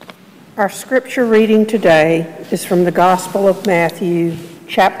Our scripture reading today is from the Gospel of Matthew,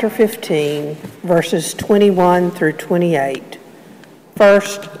 chapter 15, verses 21 through 28.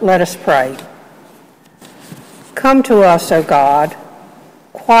 First, let us pray. Come to us, O God.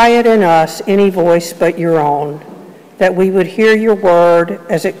 Quiet in us any voice but your own, that we would hear your word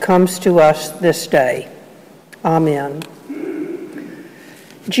as it comes to us this day. Amen.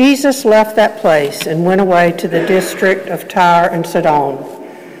 Jesus left that place and went away to the district of Tyre and Sidon.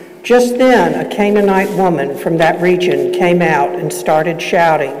 Just then, a Canaanite woman from that region came out and started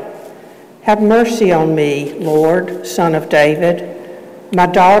shouting, "Have mercy on me, Lord, Son of David. My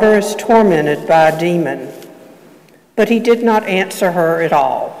daughter is tormented by a demon." But he did not answer her at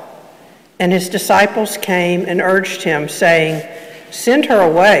all. And his disciples came and urged him, saying, "Send her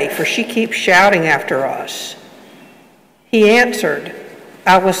away, for she keeps shouting after us." He answered,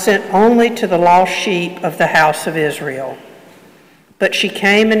 "I was sent only to the lost sheep of the house of Israel." But she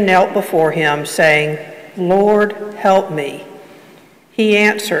came and knelt before him, saying, "Lord, help me." He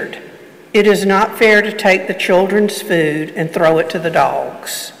answered, "It is not fair to take the children's food and throw it to the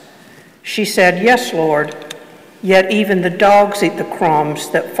dogs." She said, "Yes, Lord, yet even the dogs eat the crumbs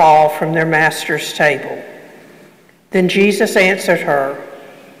that fall from their master's table." Then Jesus answered her,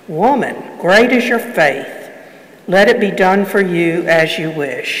 "Woman, great is your faith. Let it be done for you as you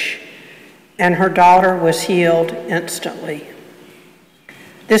wish." And her daughter was healed instantly.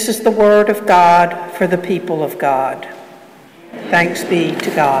 This is the word of God for the people of God. Thanks be to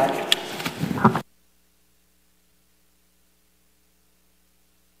God.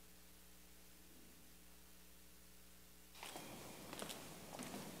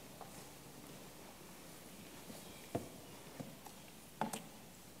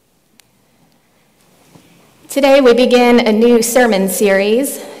 Today we begin a new sermon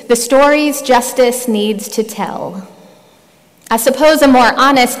series, The Stories Justice Needs to Tell. I suppose a more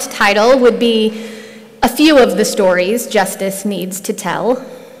honest title would be A Few of the Stories Justice Needs to Tell.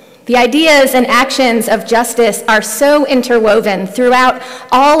 The ideas and actions of justice are so interwoven throughout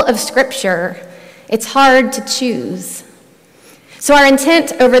all of Scripture, it's hard to choose. So our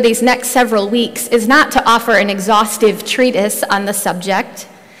intent over these next several weeks is not to offer an exhaustive treatise on the subject,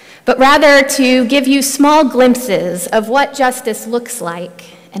 but rather to give you small glimpses of what justice looks like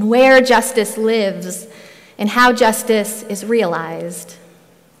and where justice lives and how justice is realized.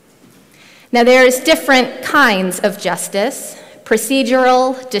 Now, there's different kinds of justice: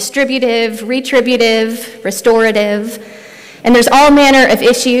 procedural, distributive, retributive, restorative, and there's all manner of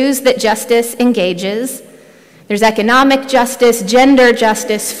issues that justice engages. There's economic justice, gender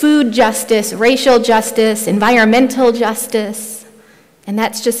justice, food justice, racial justice, environmental justice, and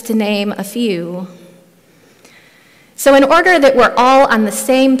that's just to name a few. So in order that we're all on the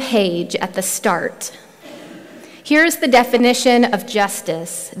same page at the start, here's the definition of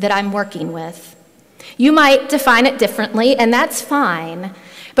justice that I'm working with. You might define it differently, and that's fine,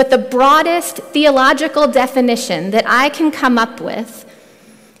 but the broadest theological definition that I can come up with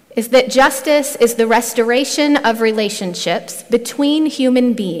is that justice is the restoration of relationships between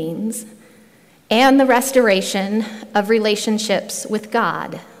human beings and the restoration of relationships with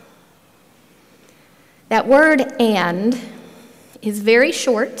God. That word "and" is very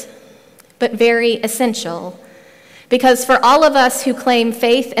short, but very essential, because for all of us who claim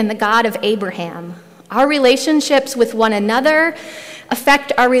faith in the God of Abraham, our relationships with one another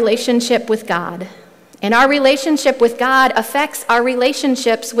affect our relationship with God. And our relationship with God affects our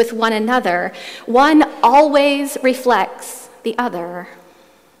relationships with one another. One always reflects the other.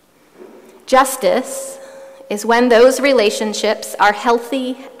 Justice is when those relationships are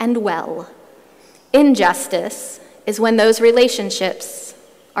healthy and well. Injustice is when those relationships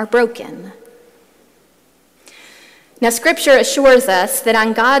are broken. Now, Scripture assures us that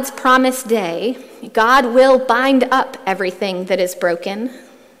on God's promised day, God will bind up everything that is broken,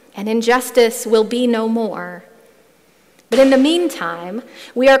 and injustice will be no more. But in the meantime,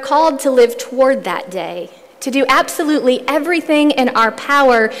 we are called to live toward that day, to do absolutely everything in our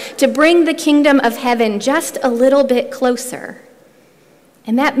power to bring the kingdom of heaven just a little bit closer.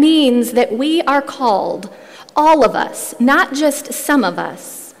 And that means that we are called, all of us, not just some of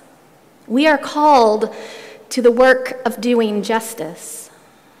us. We are called to the work of doing justice.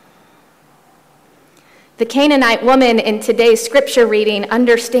 The Canaanite woman in today's scripture reading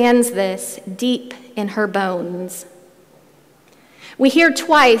understands this deep in her bones. We hear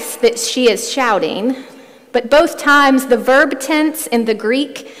twice that she is shouting, but both times the verb tense in the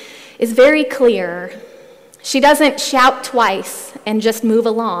Greek is very clear. She doesn't shout twice and just move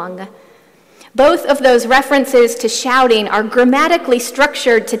along. Both of those references to shouting are grammatically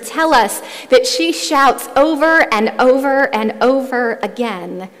structured to tell us that she shouts over and over and over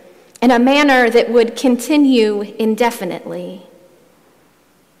again, in a manner that would continue indefinitely.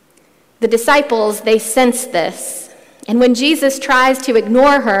 The disciples, they sense this. And when Jesus tries to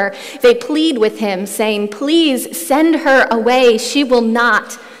ignore her, they plead with him, saying, "Please send her away. She will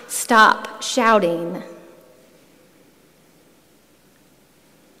not stop shouting."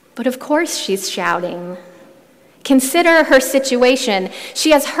 But of course she's shouting. Consider her situation.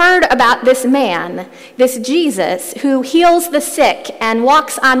 She has heard about this man, this Jesus, who heals the sick and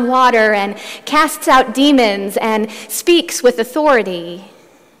walks on water and casts out demons and speaks with authority.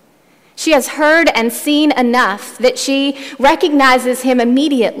 She has heard and seen enough that she recognizes him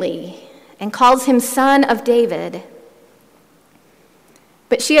immediately and calls him Son of David.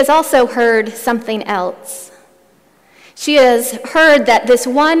 But she has also heard something else. She has heard that this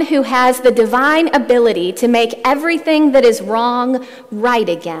one who has the divine ability to make everything that is wrong right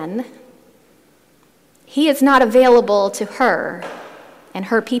again, he is not available to her and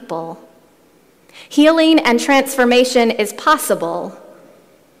her people. Healing and transformation is possible,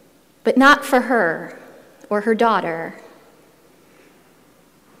 but not for her or her daughter.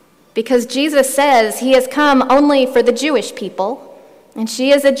 Because Jesus says he has come only for the Jewish people, and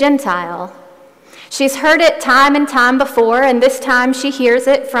she is a Gentile. She's heard it time and time before, and this time she hears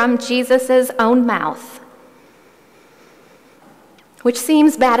it from Jesus' own mouth, which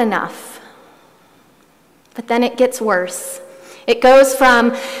seems bad enough. But then it gets worse. It goes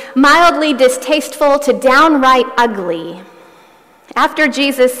from mildly distasteful to downright ugly. After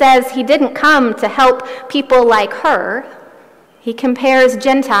Jesus says he didn't come to help people like her, he compares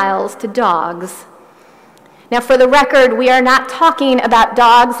Gentiles to dogs. Now, for the record, we are not talking about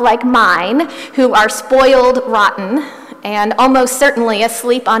dogs like mine, who are spoiled rotten and almost certainly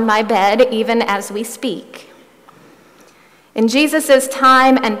asleep on my bed even as we speak. In Jesus'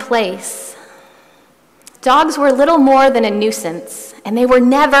 time and place, dogs were little more than a nuisance, and they were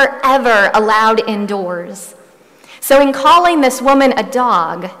never, ever allowed indoors. So in calling this woman a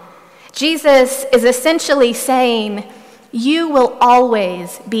dog, Jesus is essentially saying, you will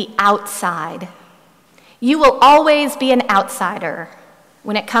always be outside. You will always be an outsider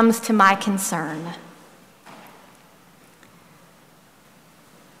when it comes to my concern.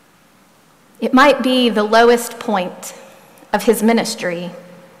 It might be the lowest point of his ministry,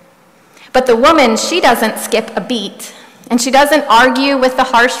 but the woman, she doesn't skip a beat, and she doesn't argue with the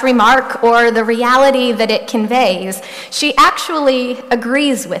harsh remark or the reality that it conveys. She actually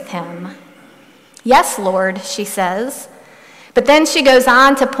agrees with him. "Yes, Lord," she says. But then she goes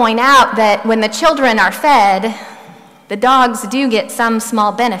on to point out that when the children are fed, the dogs do get some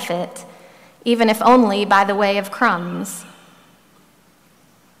small benefit, even if only by the way of crumbs.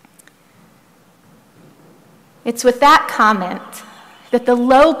 It's with that comment that the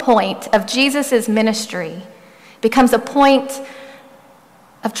low point of Jesus' ministry becomes a point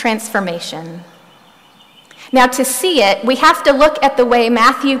of transformation. Now, to see it, we have to look at the way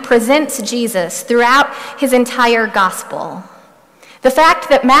Matthew presents Jesus throughout his entire gospel. The fact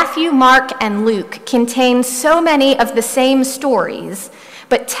that Matthew, Mark, and Luke contain so many of the same stories,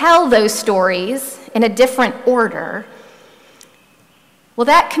 but tell those stories in a different order, well,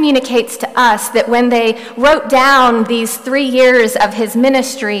 that communicates to us that when they wrote down these 3 years of his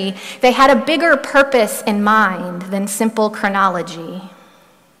ministry, they had a bigger purpose in mind than simple chronology.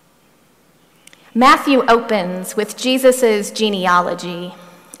 Matthew opens with Jesus' genealogy.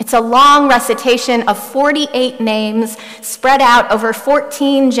 It's a long recitation of 48 names spread out over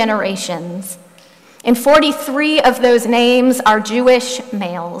 14 generations. And 43 of those names are Jewish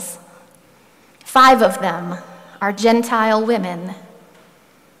males. 5 of them are Gentile women.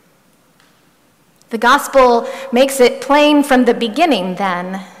 The gospel makes it plain from the beginning,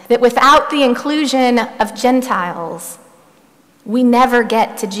 then, that without the inclusion of Gentiles, we never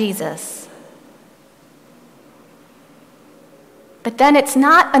get to Jesus. But then it's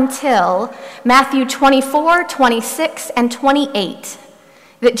not until Matthew 24, 26, and 28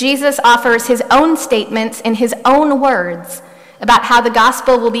 that Jesus offers his own statements in his own words about how the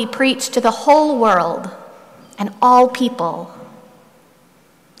gospel will be preached to the whole world and all people.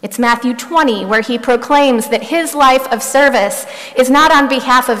 It's Matthew 20 where he proclaims that his life of service is not on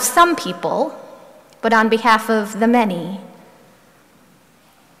behalf of some people, but on behalf of the many.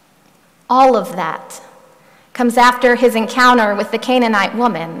 All of that comes after his encounter with the Canaanite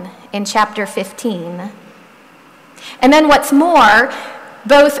woman in chapter 15. And then what's more,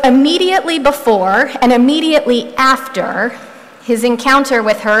 both immediately before and immediately after his encounter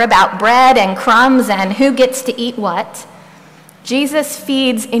with her about bread and crumbs and who gets to eat what, Jesus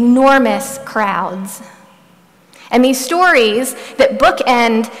feeds enormous crowds. And these stories that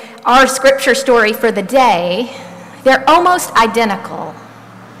bookend our scripture story for the day, they're almost identical.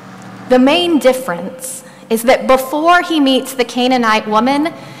 the main difference is that before he meets the Canaanite woman,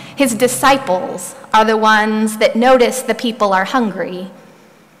 his disciples are the ones that notice the people are hungry.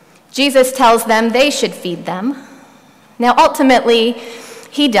 Jesus tells them they should feed them. Now, ultimately,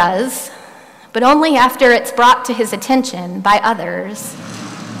 he does, but only after it's brought to his attention by others.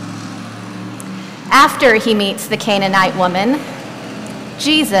 After he meets the Canaanite woman,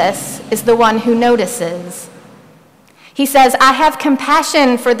 Jesus is the one who notices. He says, "I have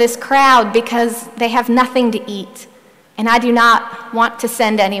compassion for this crowd because they have nothing to eat, and I do not want to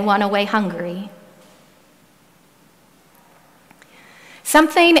send anyone away hungry."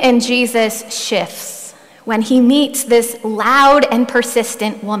 Something in Jesus shifts when he meets this loud and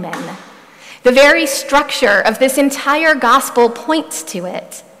persistent woman. The very structure of this entire gospel points to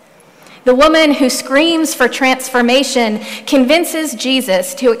it. The woman who screams for transformation convinces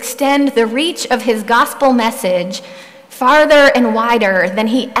Jesus to extend the reach of his gospel message farther and wider than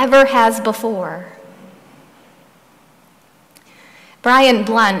he ever has before. Brian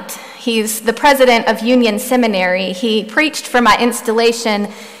Blunt, he's the president of Union Seminary. He preached for my installation.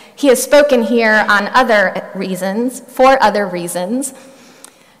 He has spoken here on for other reasons.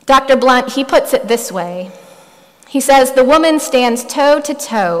 Dr. Blunt, he puts it this way. He says, the woman stands toe to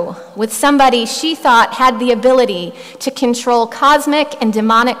toe with somebody she thought had the ability to control cosmic and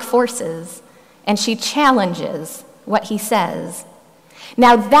demonic forces, and she challenges what he says.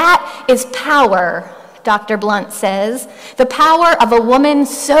 Now that is power, Dr. Blunt says, the power of a woman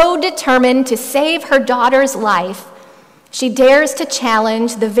so determined to save her daughter's life, she dares to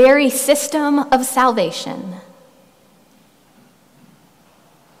challenge the very system of salvation.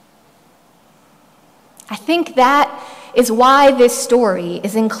 I think that is why this story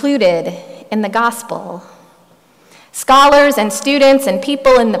is included in the gospel. Scholars and students and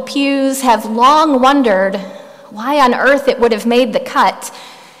people in the pews have long wondered why on earth it would have made the cut.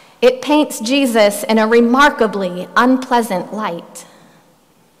 It paints Jesus in a remarkably unpleasant light.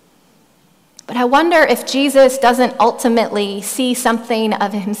 But I wonder if Jesus doesn't ultimately see something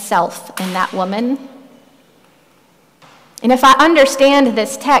of himself in that woman. And if I understand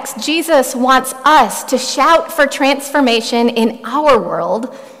this text, Jesus wants us to shout for transformation in our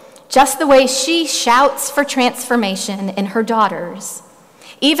world, just the way she shouts for transformation in her daughters.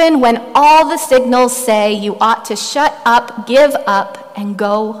 Even when all the signals say you ought to shut up, give up, and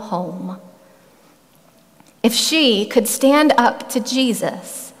go home. If she could stand up to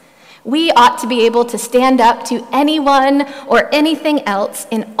Jesus, we ought to be able to stand up to anyone or anything else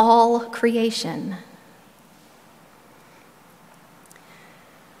in all creation.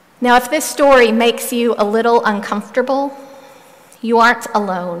 Now, if this story makes you a little uncomfortable, you aren't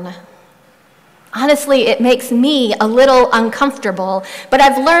alone. Honestly, it makes me a little uncomfortable, but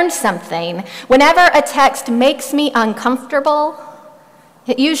I've learned something. Whenever a text makes me uncomfortable,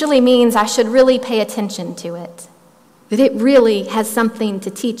 it usually means I should really pay attention to it, that it really has something to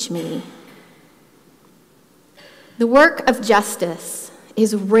teach me. The work of justice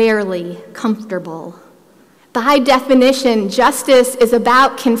is rarely comfortable. By definition, justice is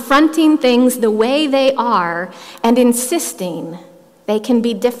about confronting things the way they are and insisting they can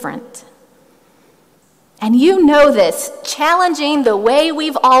be different. And you know this, challenging the way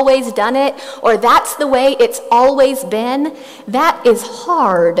we've always done it, or that's the way it's always been, that is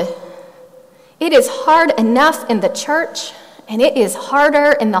hard. It is hard enough in the church, and it is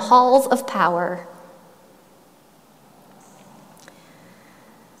harder in the halls of power.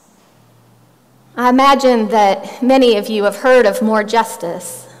 I imagine that many of you have heard of More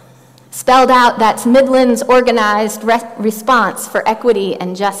Justice. Spelled out, that's Midland's organized response for equity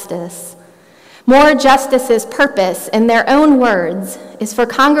and justice. More Justice's purpose, in their own words, is for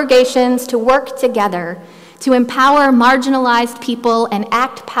congregations to work together to empower marginalized people and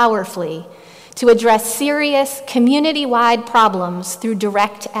act powerfully to address serious community-wide problems through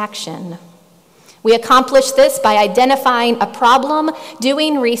direct action. We accomplish this by identifying a problem,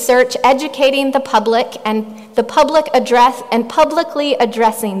 doing research, educating the public, and publicly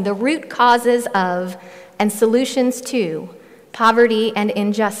addressing the root causes of and solutions to poverty and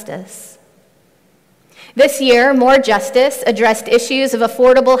injustice. This year, More Justice addressed issues of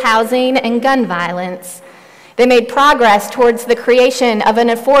affordable housing and gun violence. They made progress towards the creation of an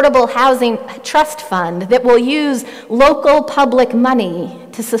affordable housing trust fund that will use local public money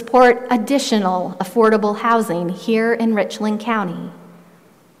to support additional affordable housing here in Richland County.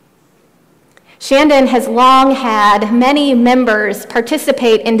 Shandon has long had many members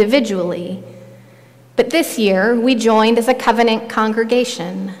participate individually, but this year we joined as a covenant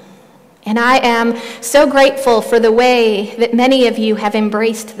congregation. And I am so grateful for the way that many of you have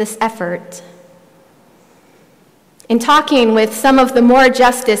embraced this effort. In talking with some of the More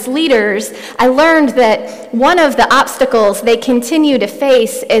Justice leaders, I learned that one of the obstacles they continue to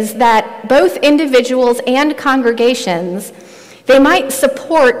face is that both individuals and congregations, they might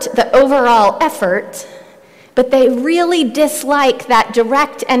support the overall effort, but they really dislike that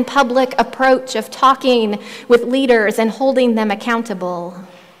direct and public approach of talking with leaders and holding them accountable,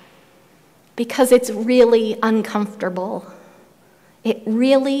 because it's really uncomfortable. It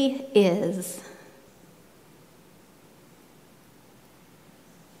really is.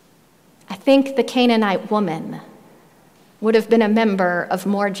 I think the Canaanite woman would have been a member of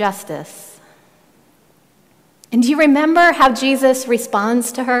More Justice. And do you remember how Jesus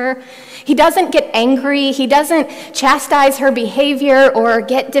responds to her? He doesn't get angry. He doesn't chastise her behavior or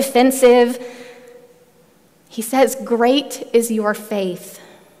get defensive. He says, "Great is your faith."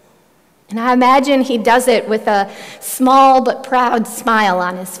 And I imagine he does it with a small but proud smile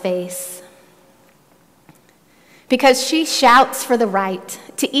on his face. Because she shouts for the right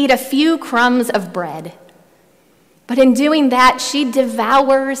to eat a few crumbs of bread. But in doing that, she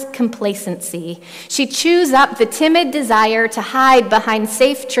devours complacency. She chews up the timid desire to hide behind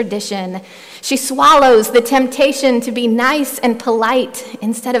safe tradition. She swallows the temptation to be nice and polite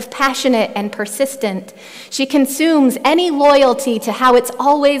instead of passionate and persistent. She consumes any loyalty to how it's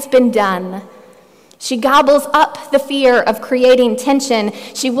always been done. She gobbles up the fear of creating tension.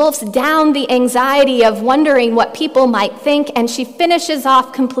 She wolfs down the anxiety of wondering what people might think, and she finishes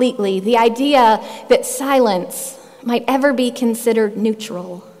off completely the idea that silence might ever be considered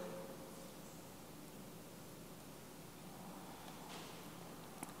neutral.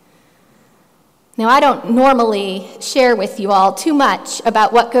 Now, I don't normally share with you all too much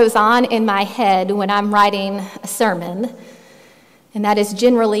about what goes on in my head when I'm writing a sermon, and that is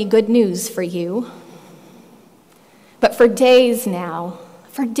generally good news for you. But for days now,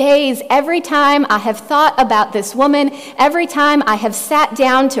 every time I have thought about this woman, every time I have sat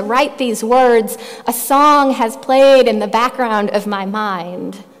down to write these words, a song has played in the background of my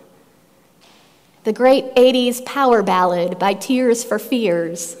mind. The great 80s power ballad by Tears for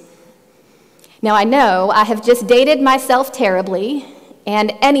Fears. Now I know I have just dated myself terribly,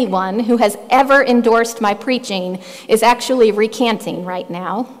 and anyone who has ever endorsed my preaching is actually recanting right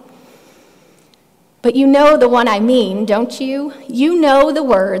now. But you know the one I mean, don't you? You know the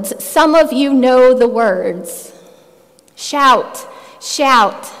words. Some of you know the words. Shout,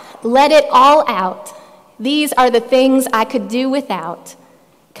 shout, let it all out. These are the things I could do without.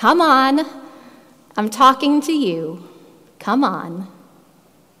 Come on, I'm talking to you. Come on.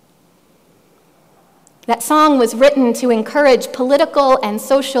 That song was written to encourage political and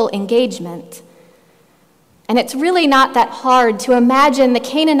social engagement. And it's really not that hard to imagine the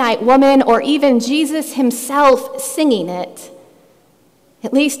Canaanite woman or even Jesus himself singing it,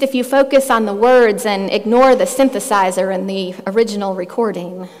 at least if you focus on the words and ignore the synthesizer in the original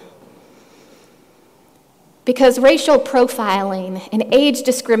recording. Because racial profiling and age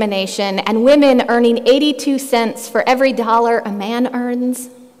discrimination and women earning 82 cents for every dollar a man earns,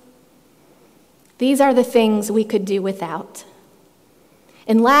 these are the things we could do without.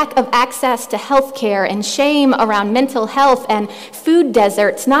 And lack of access to health care and shame around mental health and food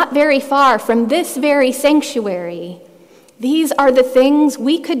deserts not very far from this very sanctuary. These are the things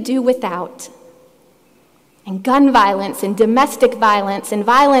we could do without. And gun violence and domestic violence and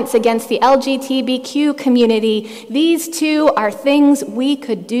violence against the LGBTQ community, these too are things we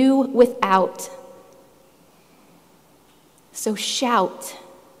could do without. So shout.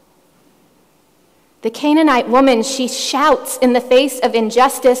 The Canaanite woman, she shouts in the face of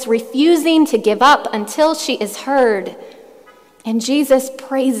injustice, refusing to give up until she is heard. And Jesus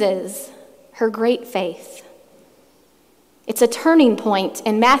praises her great faith. It's a turning point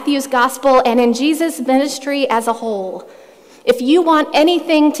in Matthew's gospel and in Jesus' ministry as a whole. If you want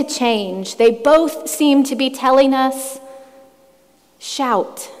anything to change, they both seem to be telling us,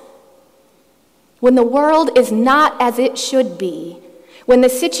 shout. When the world is not as it should be, when the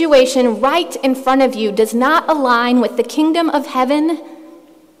situation right in front of you does not align with the kingdom of heaven,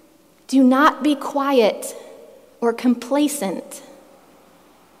 do not be quiet or complacent.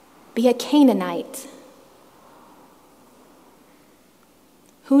 Be a Canaanite.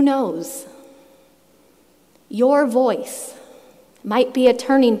 Who knows? Your voice might be a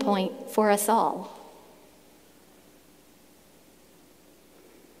turning point for us all.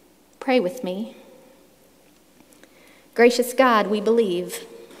 Pray with me. Gracious God, we believe.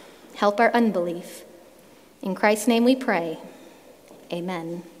 Help our unbelief. In Christ's name we pray.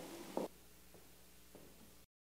 Amen.